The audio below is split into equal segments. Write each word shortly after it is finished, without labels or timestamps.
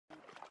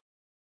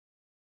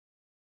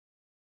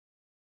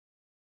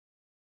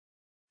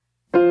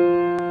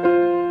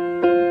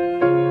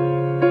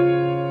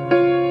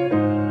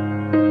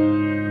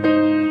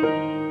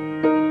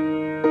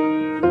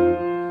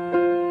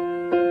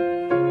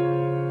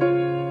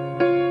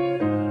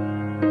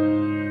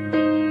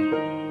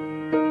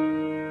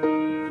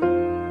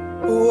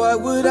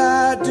What would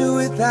I do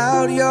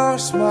without your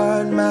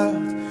smart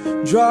mouth?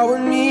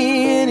 Drawing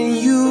me in and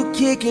you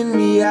kicking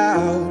me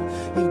out.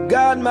 You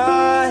got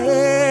my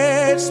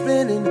head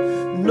spinning,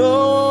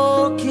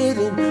 no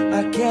kidding,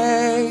 I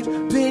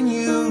can't pin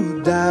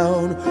you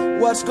down.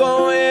 What's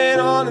going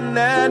on in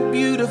that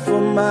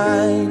beautiful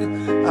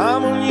mind?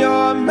 I'm on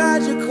your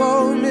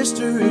magical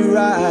mystery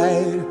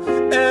ride,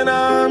 and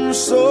I'm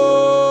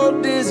so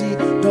dizzy,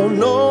 don't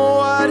know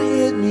what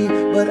hit me,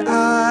 but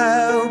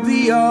I'll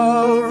be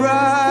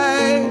alright.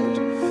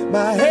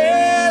 My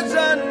head's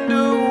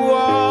underwater,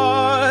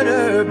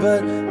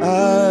 but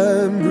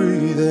I'm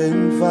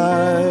breathing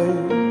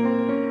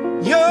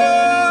fine.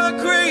 You're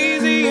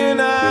crazy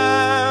and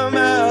I'm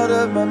out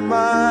of my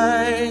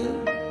mind,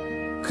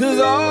 'cause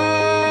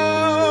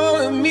all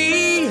of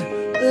me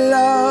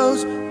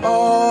loves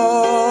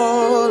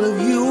all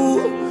of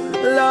you.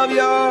 Love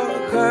your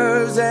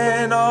curves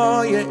and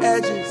all your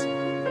edges,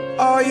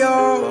 all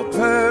your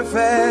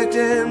perfect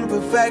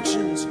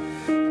imperfections.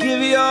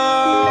 Give your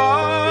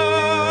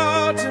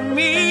all to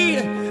me,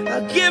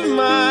 I'll give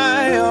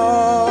my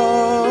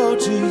all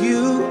to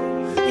you.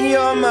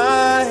 You're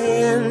my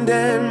end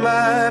and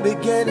my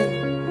beginning.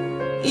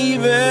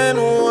 Even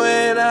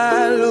when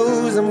I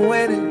lose, I'm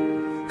winning,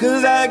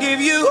 'cause I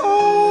give you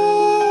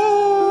all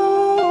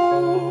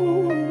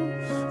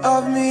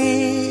of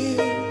me,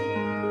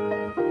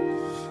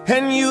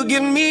 and you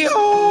give me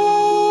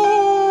all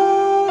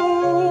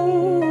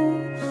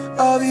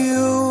of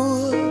you.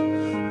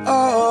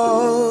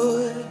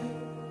 Oh,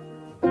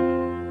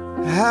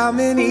 how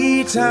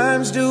many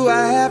times do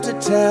I have to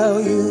tell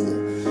you?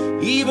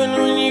 Even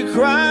when you're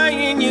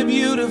crying, you're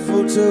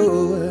beautiful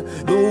too.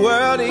 The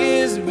world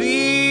is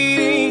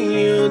beating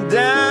you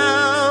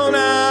down.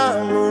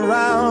 I'm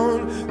around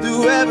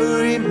through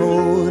every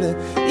mood.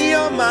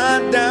 You're my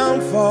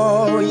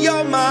downfall,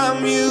 you're my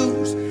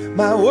muse,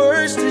 my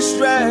worst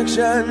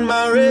distraction,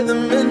 my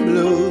rhythm and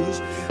blues.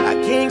 I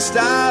can't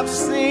stop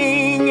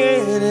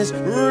singing, it's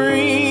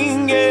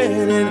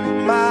ringing in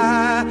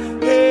my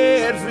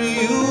head for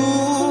you.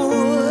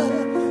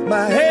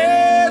 My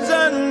head's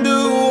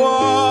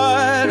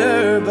underwater,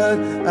 but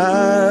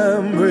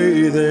I'm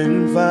breathing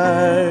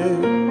fine.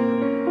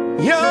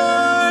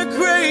 You're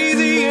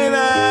crazy and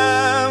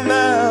I'm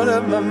out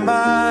of my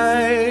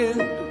mind,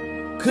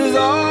 'cause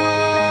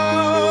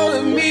all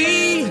of me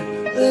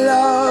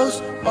loves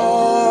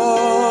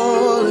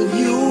all of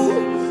you.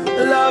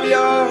 Love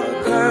your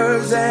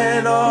curves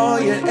and all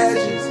your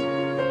edges,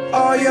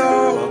 all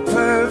your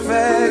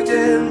perfect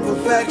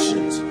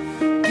imperfections.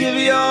 Give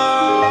your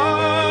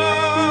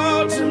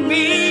all to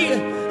me,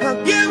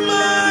 I'll give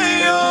my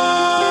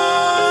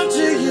all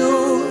to you.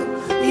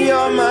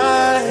 You're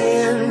my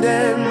end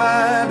and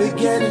my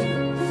beginning.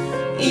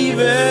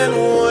 Even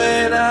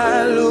when I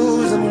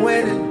lose, I'm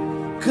winning,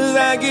 'cause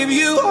I give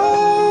you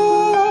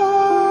all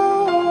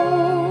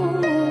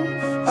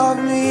of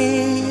me,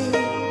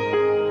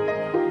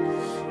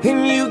 and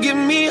you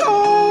give me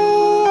all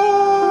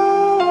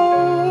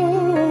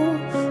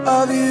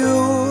of you.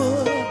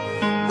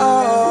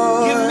 Oh,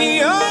 give me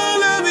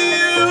all of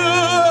you.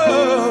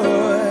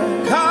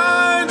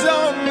 Cards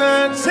on the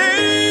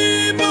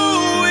table,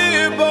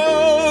 we're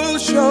both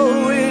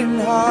showing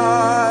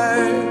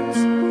hearts,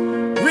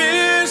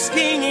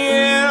 risking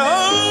it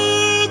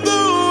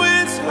although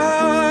it's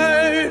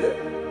hard,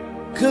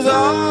 'cause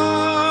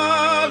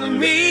all of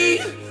me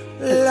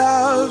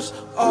loves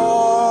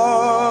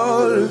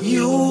all of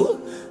you.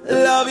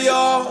 Love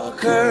your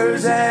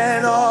curves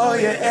and all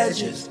your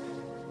edges,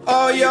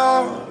 all your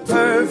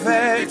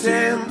perfect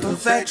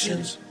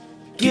imperfections.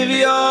 Give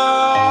your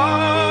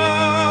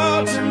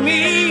all to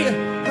me,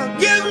 I'll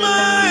give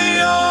my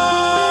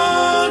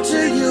all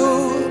to you.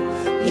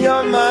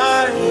 You're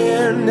my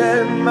end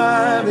and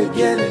my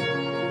beginning.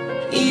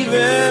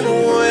 Even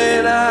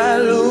when I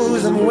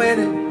lose, I'm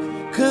winning,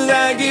 'cause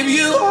I give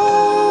you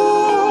all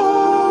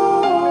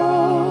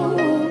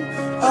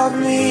of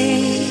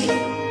me,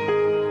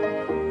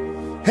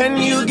 and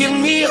you give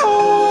me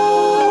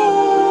all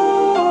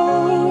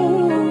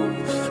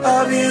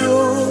of you.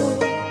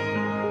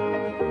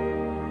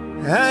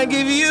 I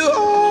give you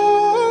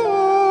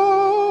all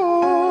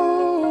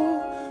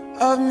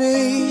of me,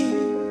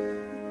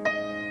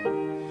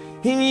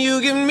 and you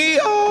give me